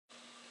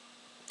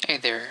Hey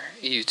there,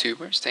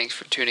 YouTubers. Thanks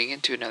for tuning in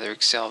to another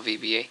Excel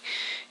VBA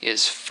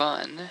is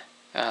Fun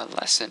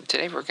lesson.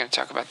 Today we're going to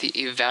talk about the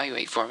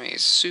evaluate formula.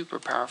 It's super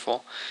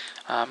powerful.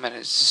 I'm going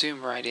to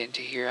zoom right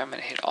into here. I'm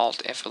going to hit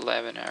Alt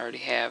F11. I already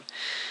have.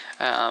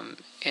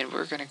 And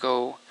we're going to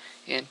go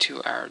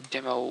into our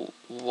Demo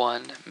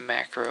 1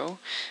 macro.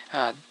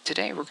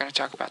 Today we're going to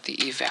talk about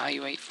the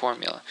evaluate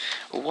formula.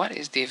 What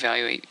is the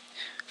evaluate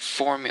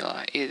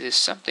formula? It is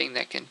something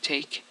that can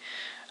take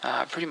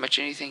pretty much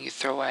anything you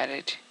throw at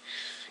it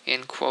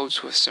in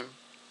quotes with some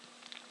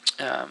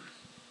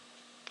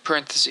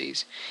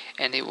parentheses,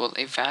 and it will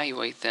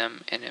evaluate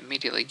them and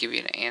immediately give you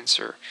an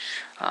answer.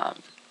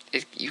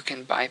 You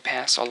can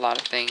bypass a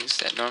lot of things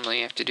that normally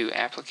you have to do.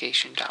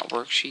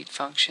 Application.worksheet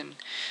function,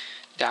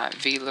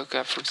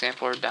 .VLOOKUP, for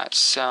example, or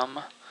 .SUM,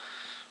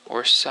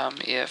 or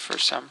SUMIF, or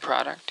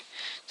SUMPRODUCT.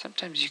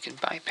 Sometimes you can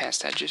bypass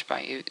that just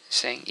by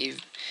saying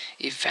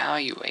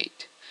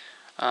evaluate.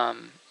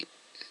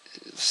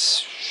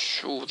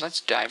 So let's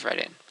dive right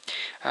in.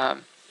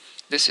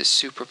 This is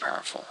super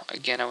powerful.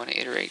 Again, I want to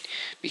iterate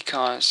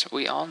because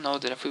we all know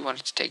that if we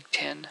wanted to take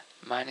 10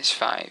 minus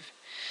 5,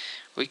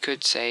 we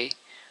could say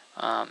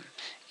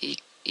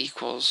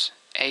equals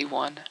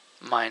A1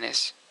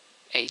 minus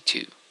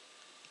A2.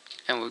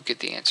 And we would get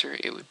the answer.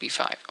 It would be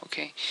 5.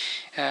 Okay.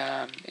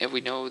 If we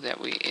know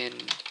that in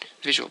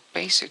Visual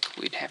Basic,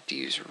 we'd have to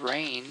use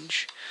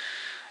range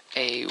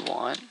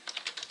A1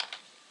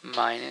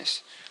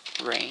 minus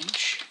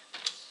range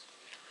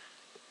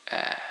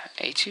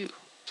A2.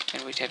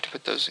 And we'd have to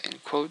put those in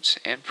quotes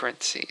and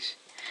parentheses.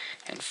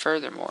 And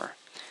furthermore,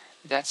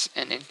 that's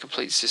an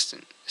incomplete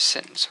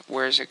sentence.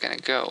 Where is it going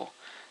to go?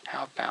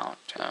 How about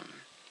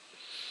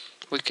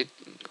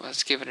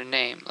let's give it a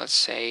name. Let's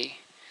say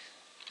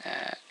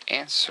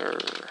answer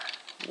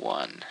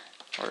 1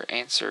 or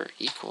answer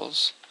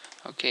equals.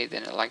 Okay,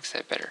 then it likes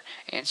that better.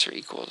 Answer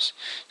equals.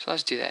 So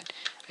let's do that.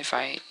 If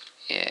I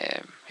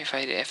hit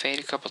F8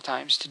 a couple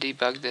times to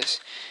debug this,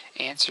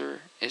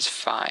 answer is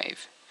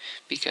 5.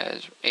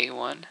 Because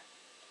A1,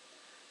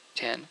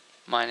 10,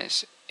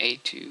 minus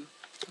A2.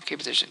 Okay,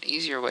 but there's an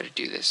easier way to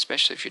do this,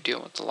 especially if you're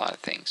dealing with a lot of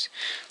things.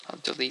 I'll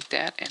delete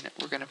that, and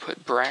we're going to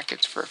put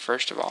brackets for it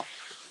first of all.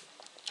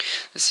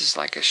 This is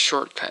like a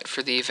shortcut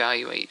for the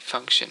evaluate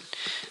function.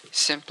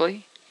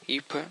 Simply,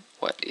 you put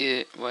what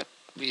we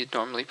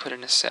normally put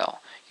in a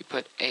cell. You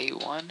put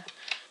A1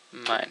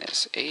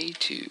 minus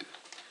A2.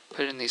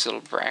 Put it in these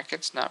little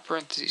brackets, not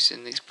parentheses,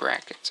 in these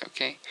brackets,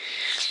 okay?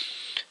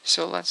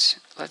 So let's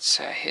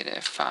hit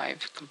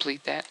F5,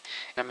 complete that,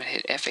 and I'm going to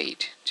hit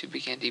F8 to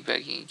begin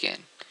debugging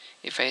again.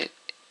 If I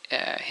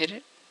hit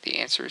it, the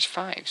answer is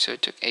 5. So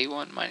it took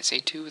A1 minus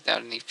A2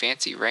 without any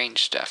fancy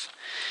range stuff.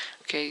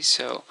 Okay,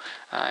 so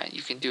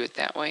you can do it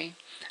that way.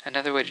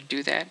 Another way to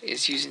do that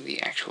is using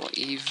the actual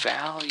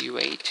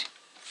evaluate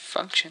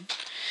function.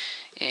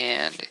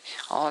 And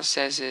all it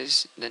says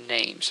is the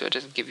name, so it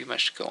doesn't give you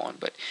much to go on,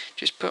 but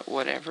just put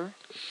whatever.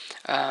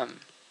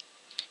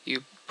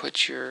 You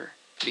put your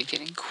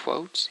beginning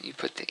quotes, you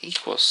put the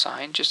equal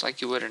sign just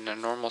like you would in a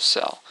normal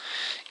cell.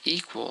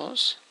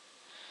 Equals,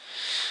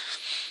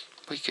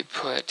 we could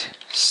put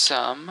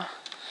sum,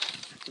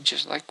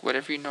 just like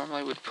whatever you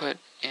normally would put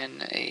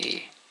in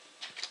a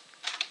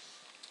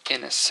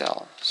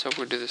cell. So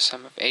we'll do the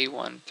sum of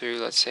A1 through,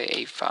 let's say,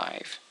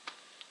 A5.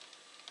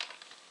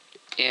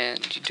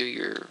 And you do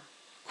your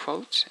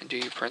quotes and do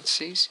your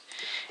parentheses,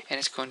 and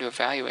it's going to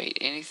evaluate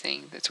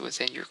anything that's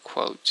within your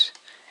quotes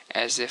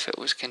as if it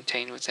was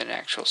contained within an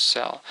actual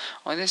cell.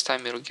 Only this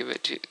time it'll give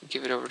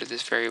it over to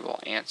this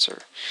variable answer.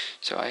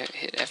 So I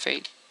hit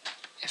F8,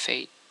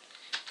 F8,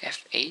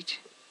 F8.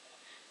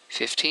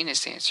 15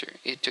 is the answer.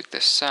 It took the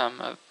sum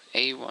of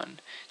A1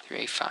 through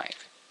A5.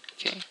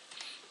 Okay.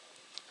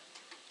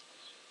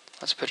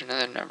 Let's put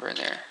another number in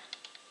there.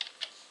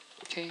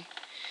 Okay.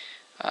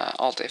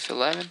 Alt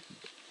F11.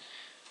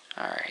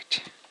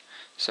 Alright.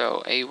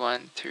 So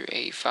A1 through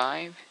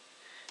A5.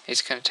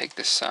 It's going to take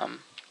the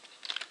sum.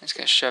 It's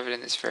going to shove it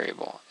in this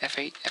variable.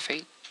 F8,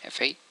 F8,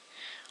 F8.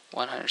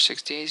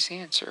 168 is the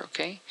answer,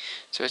 okay?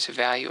 So it's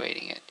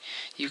evaluating it.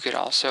 You could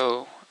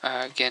also,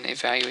 again,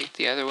 evaluate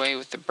the other way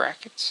with the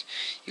brackets.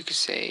 You could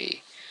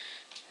say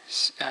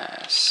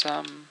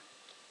sum.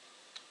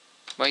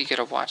 Well, you got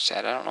to watch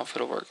that. I don't know if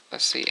it'll work.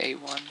 Let's see,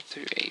 A1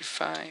 through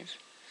A5.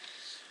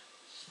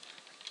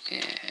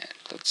 And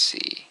let's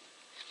see.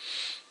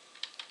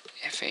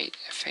 F8,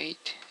 F8,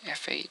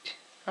 F8.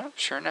 Oh,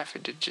 sure enough,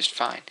 it did just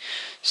fine.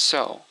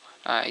 So,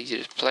 you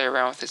just play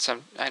around with it.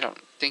 I don't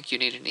think you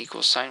need an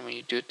equal sign when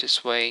you do it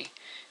this way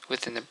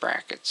within the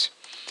brackets.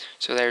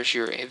 So there's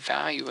your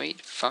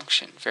evaluate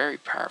function. Very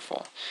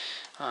powerful.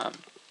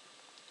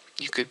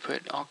 You could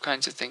put all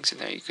kinds of things in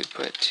there. You could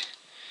put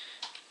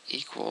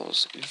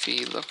equals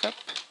VLOOKUP,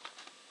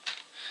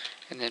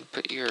 and then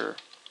put your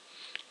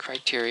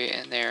criteria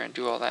in there and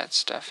do all that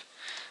stuff.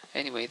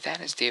 Anyway, that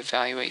is the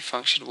evaluate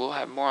function. We'll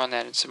have more on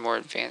that in some more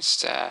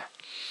advanced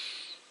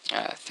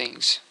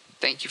things.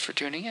 Thank you for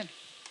tuning in.